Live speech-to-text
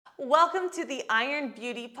Welcome to the Iron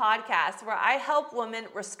Beauty Podcast, where I help women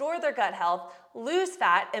restore their gut health, lose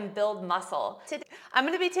fat, and build muscle. Today, I'm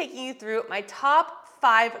going to be taking you through my top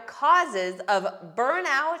 5 causes of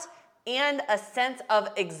burnout and a sense of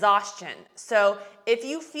exhaustion. So if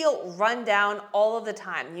you feel run down all of the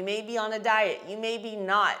time, you may be on a diet, you may be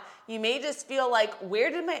not, you may just feel like,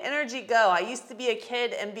 where did my energy go? I used to be a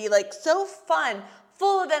kid and be like so fun,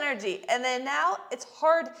 full of energy, and then now it's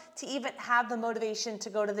hard to even have the motivation to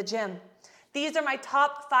go to the gym. These are my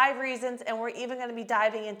top 5 reasons, and we're even going to be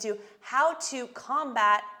diving into how to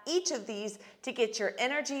combat each of these to get your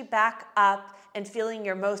energy back up and feeling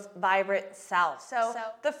your most vibrant self. So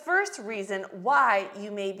the first reason why you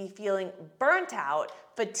may be feeling burnt out,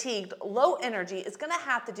 fatigued, low energy is going to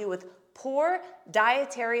have to do with poor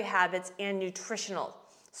dietary habits and nutritional.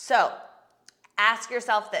 So ask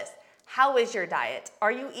yourself this. How is your diet?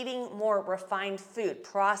 Are you eating more refined food,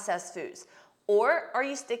 processed foods? Or are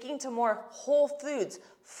you sticking to more whole foods,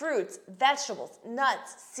 fruits, vegetables,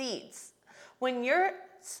 nuts, seeds? When you're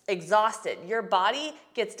exhausted, your body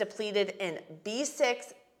gets depleted in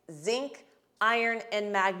B6, zinc, iron,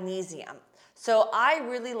 and magnesium. So I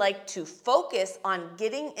really like to focus on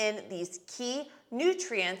getting in these key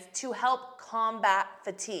nutrients to help combat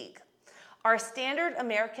fatigue. Our standard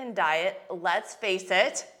American diet, let's face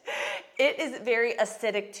it, it is very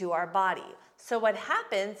acidic to our body. So what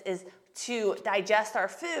happens is to digest our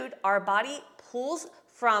food, our body pulls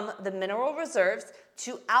from the mineral reserves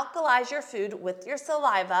to alkalize your food with your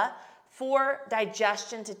saliva for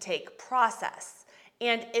digestion to take process.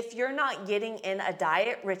 And if you're not getting in a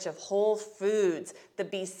diet rich of whole foods, the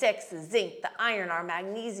B6, the zinc, the iron, our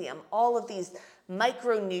magnesium, all of these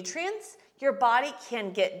micronutrients, your body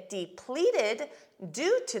can get depleted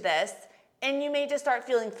due to this, and you may just start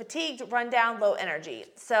feeling fatigued, run down, low energy.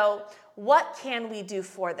 So what can we do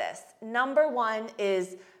for this? Number 1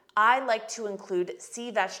 is I like to include sea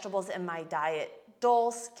vegetables in my diet.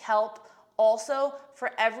 Dulse, kelp. Also, for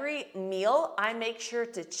every meal, I make sure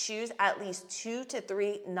to choose at least 2 to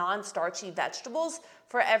 3 non-starchy vegetables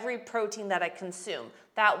for every protein that I consume.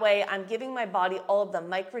 That way, I'm giving my body all of the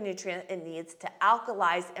micronutrients it needs to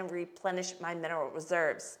alkalize and replenish my mineral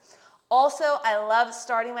reserves. Also, I love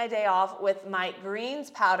starting my day off with my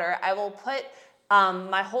greens powder. I will put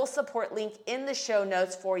my whole support link in the show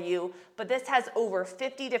notes for you, but this has over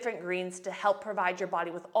 50 different greens to help provide your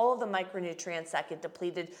body with all of the micronutrients that get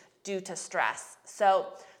depleted due to stress. So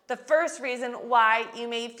the first reason why you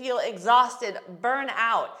may feel exhausted, burn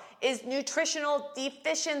out, is nutritional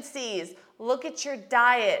deficiencies. Look at your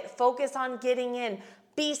diet. Focus on getting in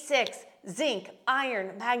B6, zinc,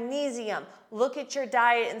 iron, magnesium. Look at your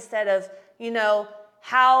diet instead of,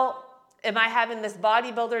 how am I having this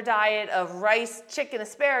bodybuilder diet of rice, chicken,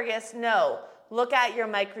 asparagus? No. Look at your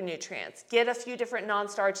micronutrients. Get a few different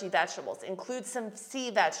non-starchy vegetables. Include some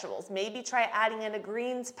sea vegetables. Maybe try adding in a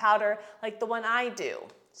greens powder like the one I do.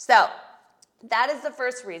 So that is the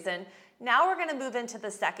first reason. Now we're going to move into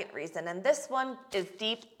the second reason, and this one is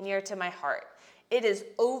deep near to my heart. It is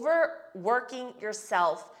overworking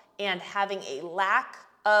yourself and having a lack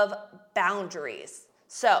of boundaries.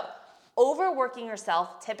 So overworking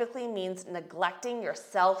yourself typically means neglecting your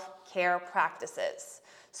self-care practices.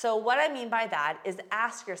 So what I mean by that is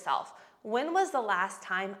ask yourself, when was the last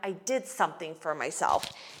time I did something for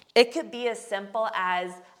myself? It could be as simple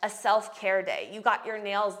as a self-care day. You got your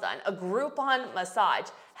nails done, a Groupon massage.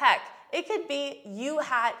 Heck, it could be you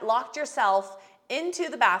had locked yourself into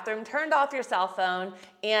the bathroom, turned off your cell phone,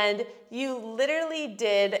 and you literally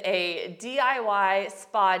did a DIY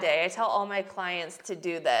spa day. I tell all my clients to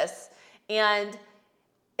do this. And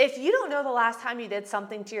if you don't know the last time you did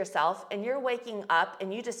something to yourself and you're waking up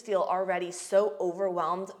and you just feel already so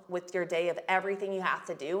overwhelmed with your day of everything you have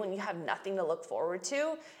to do and you have nothing to look forward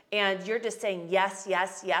to and you're just saying yes,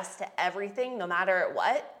 yes, yes to everything no matter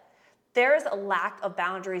what, there's a lack of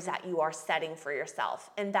boundaries that you are setting for yourself.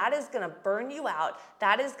 And that is going to burn you out.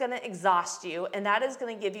 That is going to exhaust you. And that is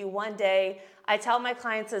going to give you one day. I tell my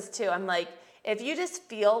clients this too. I'm like, if you just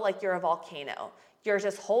feel like you're a volcano, you're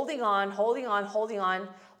just holding on.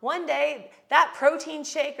 One day, that protein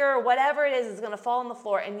shaker, whatever it is going to fall on the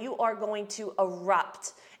floor and you are going to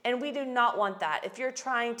erupt. And we do not want that. If you're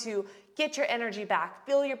trying to get your energy back,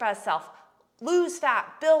 feel your best self, lose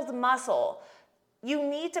fat, build muscle, you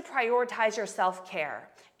need to prioritize your self-care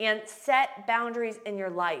and set boundaries in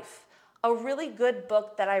your life. A really good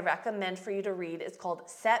book that I recommend for you to read is called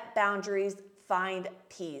Set Boundaries, Find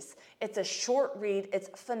Peace. It's a short read. It's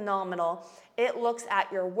phenomenal. It looks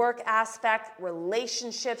at your work aspect,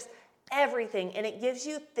 relationships, everything, and it gives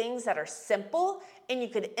you things that are simple and you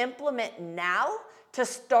could implement now to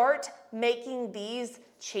start making these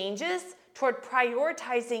changes toward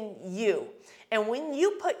prioritizing you. And when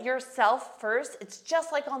you put yourself first, it's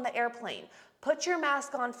just like on the airplane. Put your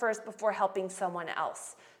mask on first before helping someone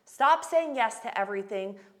else. Stop saying yes to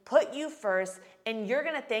everything. Put you first, and you're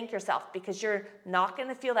gonna thank yourself because you're not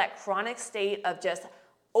gonna feel that chronic state of just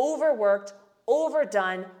overworked,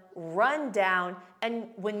 overdone, run down. And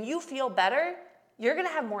when you feel better, you're gonna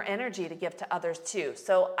have more energy to give to others too.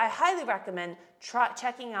 So I highly recommend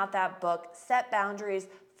checking out that book, Set Boundaries,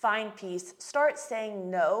 Find Peace, start saying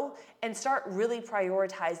no, and start really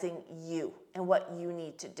prioritizing you and what you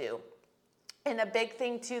need to do. And a big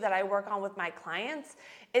thing too that I work on with my clients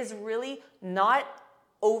is really not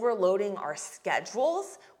overloading our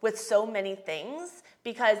schedules with so many things,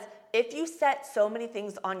 because if you set so many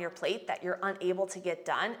things on your plate that you're unable to get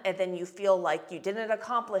done, and then you feel like you didn't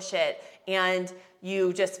accomplish it, and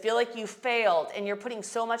you just feel like you failed, and you're putting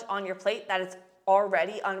so much on your plate that it's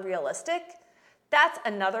already unrealistic, that's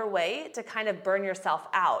another way to kind of burn yourself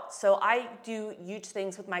out. So I do huge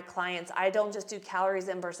things with my clients. I don't just do calories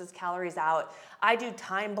in versus calories out. I do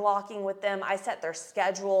time blocking with them. I set their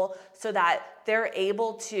schedule so that they're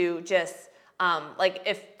able to just, like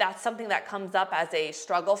if that's something that comes up as a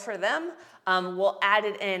struggle for them, we'll add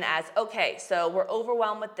it in as, okay, so we're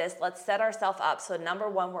overwhelmed with this. Let's set ourselves up. So number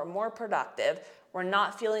one, we're more productive. We're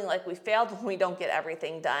not feeling like we failed when we don't get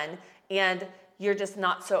everything done. And you're just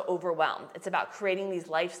not so overwhelmed. It's about creating these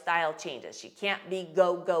lifestyle changes. You can't be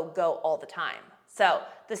go, go, go all the time. So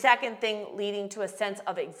the second thing leading to a sense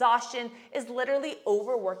of exhaustion is literally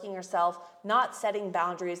overworking yourself, not setting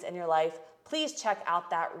boundaries in your life. Please check out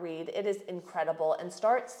that read. It is incredible. And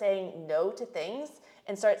start saying no to things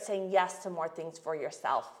and start saying yes to more things for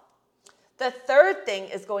yourself. The third thing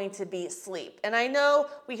is going to be sleep. And I know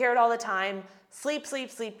we hear it all the time, sleep, sleep,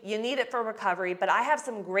 sleep. You need it for recovery, but I have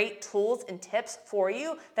some great tools and tips for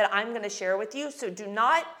you that I'm gonna share with you. So do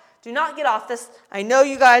not get off this. I know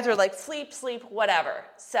you guys are like sleep, sleep, whatever.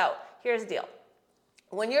 So here's the deal.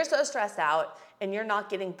 When you're so stressed out and you're not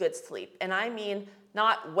getting good sleep, and I mean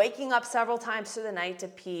not waking up several times through the night to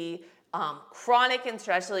pee, chronic and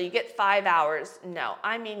stressful, you get 5 hours. No,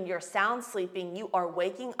 I mean you're sound sleeping, you are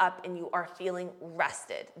waking up and you are feeling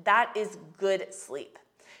rested. That is good sleep.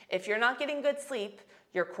 If you're not getting good sleep,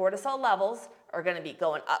 your cortisol levels are gonna be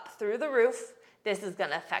going up through the roof. This is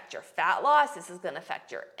gonna affect your fat loss. This is gonna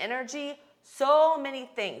affect your energy. So many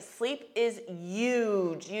things. Sleep is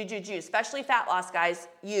huge, huge, huge, huge, especially fat loss, guys,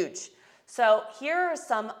 huge. So here are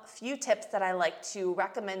some few tips that I like to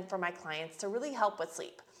recommend for my clients to really help with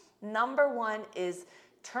sleep. Number one is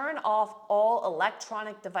turn off all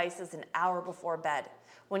electronic devices an hour before bed.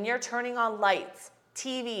 When you're turning on lights,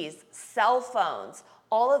 TVs, cell phones,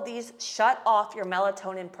 all of these shut off your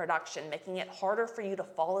melatonin production, making it harder for you to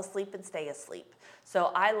fall asleep and stay asleep.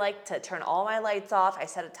 So I like to turn all my lights off. I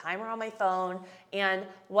set a timer on my phone. And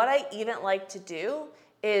what I even like to do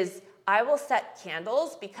is I will set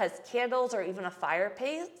candles, because candles or even a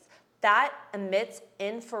fireplace, that emits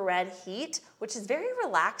infrared heat, which is very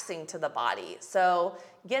relaxing to the body. So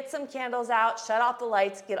get some candles out, shut off the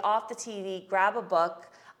lights, get off the TV, grab a book.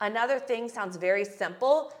 Another thing sounds very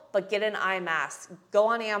simple, but get an eye mask. Go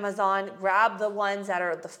on Amazon, grab the ones that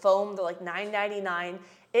are the foam, they're like $9.99.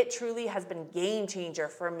 It truly has been a game changer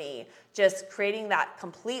for me, just creating that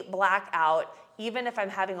complete blackout. Even if I'm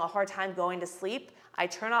having a hard time going to sleep, I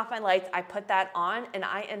turn off my lights, I put that on, and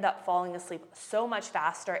I end up falling asleep so much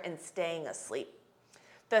faster and staying asleep.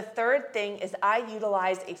 The third thing is I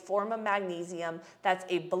utilize a form of magnesium that's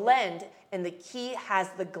a blend, and the key has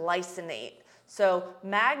the glycinate. So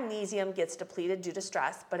magnesium gets depleted due to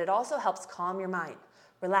stress, but it also helps calm your mind,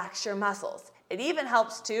 relax your muscles. It even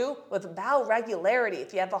helps too with bowel regularity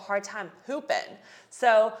if you have a hard time pooping.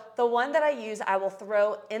 So the one that I use, I will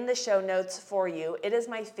throw in the show notes for you. It is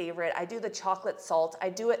my favorite. I do the chocolate salt. I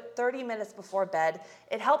do it 30 minutes before bed.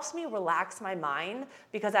 It helps me relax my mind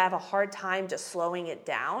because I have a hard time just slowing it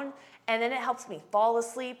down. And then it helps me fall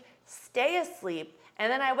asleep, stay asleep, and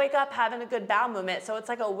then I wake up having a good bowel movement. So it's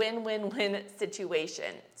like a win-win-win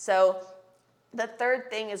situation. So the third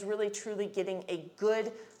thing is really truly getting a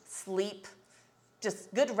good sleep,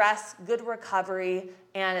 just good rest, good recovery.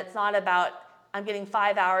 And it's not about I'm getting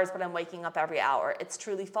 5 hours, but I'm waking up every hour. It's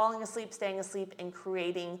truly falling asleep, staying asleep, and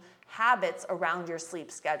creating habits around your sleep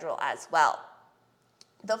schedule as well.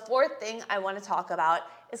 The fourth thing I want to talk about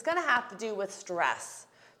is going to have to do with stress.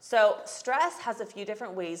 So stress has a few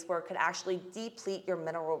different ways where it could actually deplete your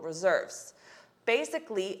mineral reserves.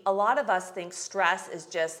 Basically, a lot of us think stress is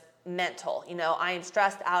just mental. I am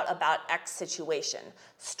stressed out about X situation.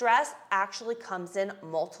 Stress actually comes in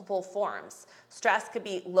multiple forms. Stress could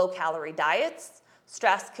be low-calorie diets.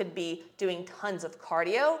 Stress could be doing tons of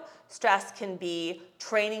cardio. Stress can be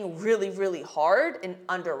training really, really hard and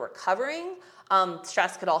under recovering.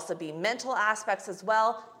 Stress could also be mental aspects as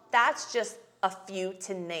well. That's just a few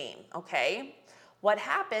to name, okay? What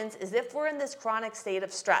happens is if we're in this chronic state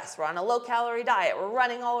of stress, we're on a low-calorie diet, we're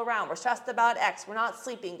running all around, we're stressed about X, we're not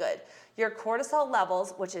sleeping good, your cortisol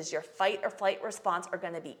levels, which is your fight or flight response, are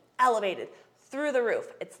going to be elevated through the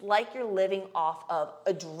roof. It's like you're living off of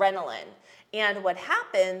adrenaline. And what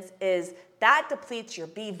happens is that depletes your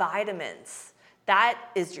B vitamins. That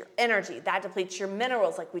is your energy. That depletes your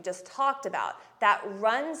minerals like we just talked about. That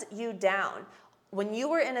runs you down. When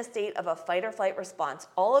you are in a state of a fight or flight response,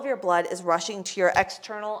 all of your blood is rushing to your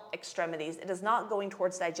external extremities. It is not going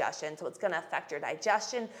towards digestion, so it's going to affect your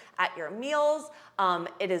digestion at your meals.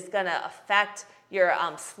 It is going to affect your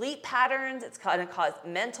sleep patterns. It's going to cause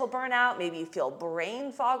mental burnout. Maybe you feel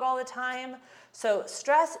brain fog all the time. So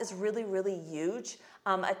stress is really, really huge.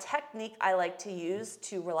 A technique I like to use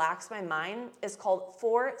to relax my mind is called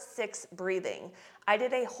 4-6 breathing. I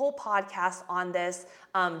did a whole podcast on this,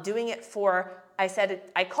 doing it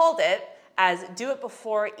I called it as do it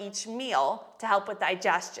before each meal to help with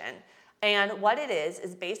digestion. And what it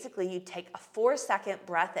is basically you take a 4-second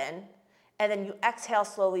breath in, and then you exhale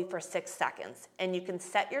slowly for 6 seconds. And you can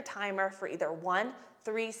set your timer for either 1,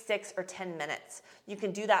 3, 6, or 10 minutes. You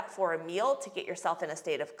can do that for a meal to get yourself in a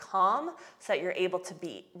state of calm so that you're able to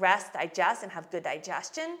rest, digest, and have good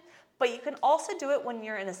digestion. But you can also do it when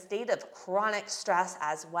you're in a state of chronic stress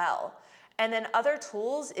as well. And then other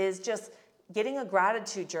tools is just getting a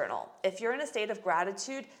gratitude journal. If you're in a state of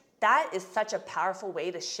gratitude, that is such a powerful way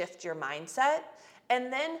to shift your mindset.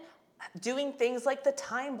 And then doing things like the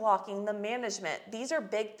time blocking, the management. These are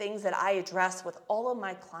big things that I address with all of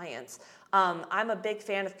my clients. I'm a big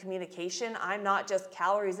fan of communication. I'm not just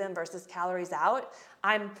calories in versus calories out.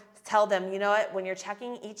 Tell them, you know what, when you're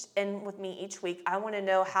checking in with me each week, I want to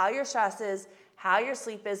know how your stress is, how your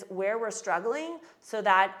sleep is, where we're struggling, so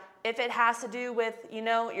that if it has to do with,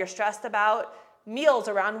 you're stressed about meals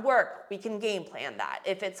around work, we can game plan that.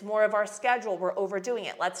 If it's more of our schedule, we're overdoing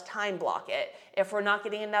it, let's time block it. If we're not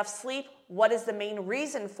getting enough sleep, what is the main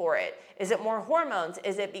reason for it? Is it more hormones?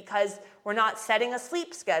 Is it because we're not setting a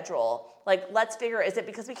sleep schedule? Let's figure, is it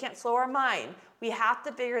because we can't slow our mind? We have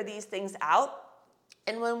to figure these things out.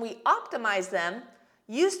 And when we optimize them,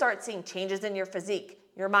 you start seeing changes in your physique,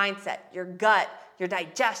 your mindset, your gut, your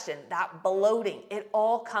digestion, that bloating. It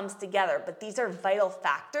all comes together. But these are vital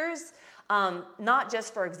factors, not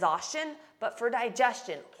just for exhaustion, but for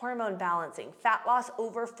digestion, hormone balancing, fat loss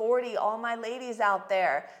over 40. All my ladies out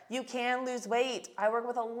there, you can lose weight. I work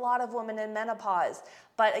with a lot of women in menopause.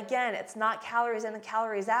 But again, it's not calories in and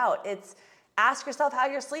calories out. It's ask yourself how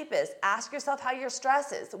your sleep is. Ask yourself how your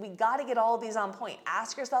stress is. We got to get all of these on point.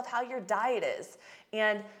 Ask yourself how your diet is.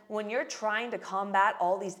 And when you're trying to combat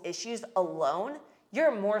all these issues alone,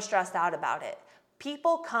 you're more stressed out about it.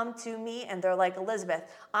 People come to me and they're like, Elizabeth,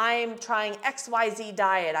 I'm trying XYZ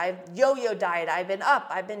diet. I've yo-yo diet. I've been up.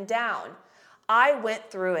 I've been down. I went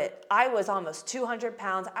through it. I was almost 200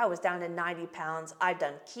 pounds. I was down to 90 pounds. I've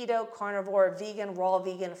done keto, carnivore, vegan, raw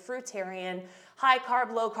vegan, fruitarian, high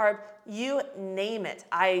carb, low carb, you name it.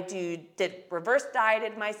 I did reverse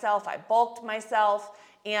dieted myself. I bulked myself.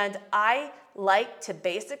 And I like to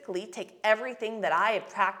basically take everything that I have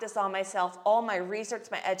practiced on myself, all my research,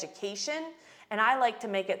 my education, and I like to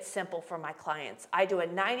make it simple for my clients. I do a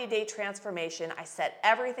 90-day transformation. I set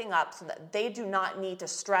everything up so that they do not need to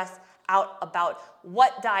stress out about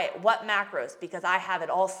what diet, what macros, because I have it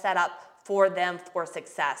all set up for them for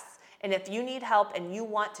success. And if you need help and you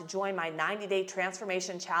want to join my 90-day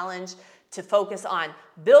transformation challenge to focus on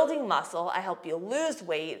building muscle, I help you lose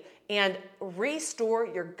weight and restore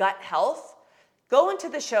your gut health, go into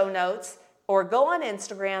the show notes or go on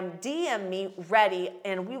Instagram, DM me ready,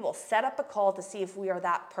 and we will set up a call to see if we are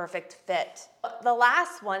that perfect fit. The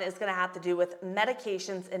last one is gonna have to do with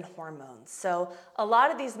medications and hormones. So a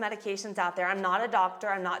lot of these medications out there, I'm not a doctor,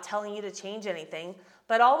 I'm not telling you to change anything,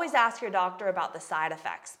 but always ask your doctor about the side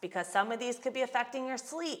effects, because some of these could be affecting your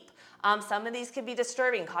sleep. Some of these could be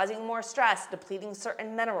disturbing, causing more stress, depleting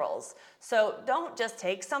certain minerals. So don't just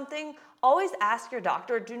take something. Always ask your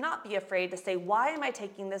doctor. Do not be afraid to say, why am I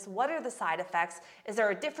taking this? What are the side effects? Is there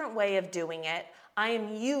a different way of doing it? I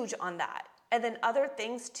am huge on that. And then other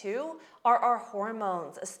things too are our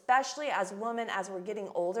hormones, especially as women, as we're getting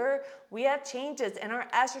older, we have changes in our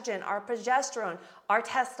estrogen, our progesterone, our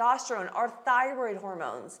testosterone, our thyroid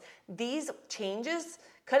hormones. These changes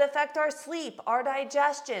Could affect our sleep, our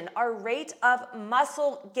digestion, our rate of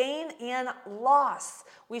muscle gain and loss.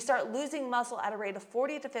 We start losing muscle at a rate of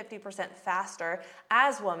 40 to 50% faster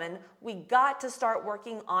as women. We got to start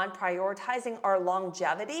working on prioritizing our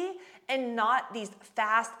longevity and not these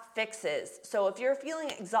fast fixes. So if you're feeling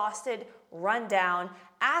exhausted, run down,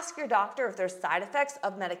 ask your doctor if there's side effects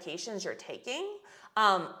of medications you're taking.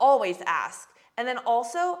 Always ask. And then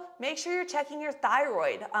also make sure you're checking your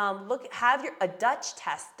thyroid. Have a Dutch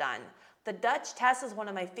test done. The Dutch test is one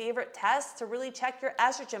of my favorite tests to really check your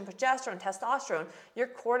estrogen, progesterone, testosterone, your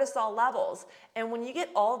cortisol levels. And when you get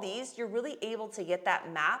all these, you're really able to get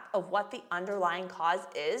that map of what the underlying cause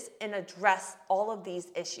is and address all of these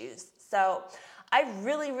issues. So I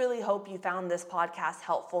really, really hope you found this podcast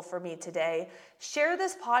helpful for me today. Share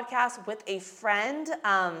this podcast with a friend.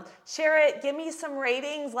 Share it. Give me some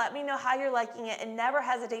ratings. Let me know how you're liking it. And never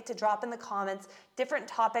hesitate to drop in the comments different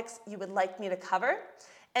topics you would like me to cover.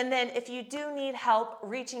 And then if you do need help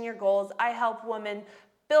reaching your goals, I help women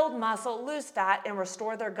build muscle, lose fat, and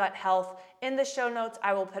restore their gut health. In the show notes,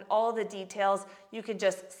 I will put all the details. You can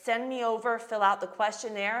just send me over, fill out the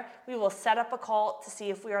questionnaire. We will set up a call to see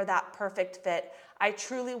if we are that perfect fit. I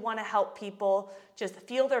truly want to help people just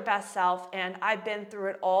feel their best self, and I've been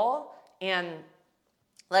through it all. And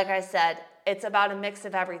like I said, it's about a mix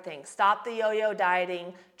of everything. Stop the yo-yo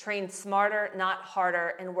dieting, train smarter, not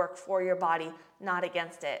harder, and work for your body, not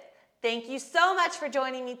against it. Thank you so much for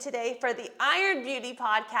joining me today for the Iron Beauty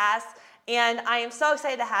podcast. And I am so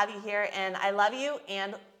excited to have you here, and I love you,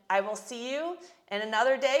 and I will see you in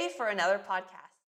another day for another podcast.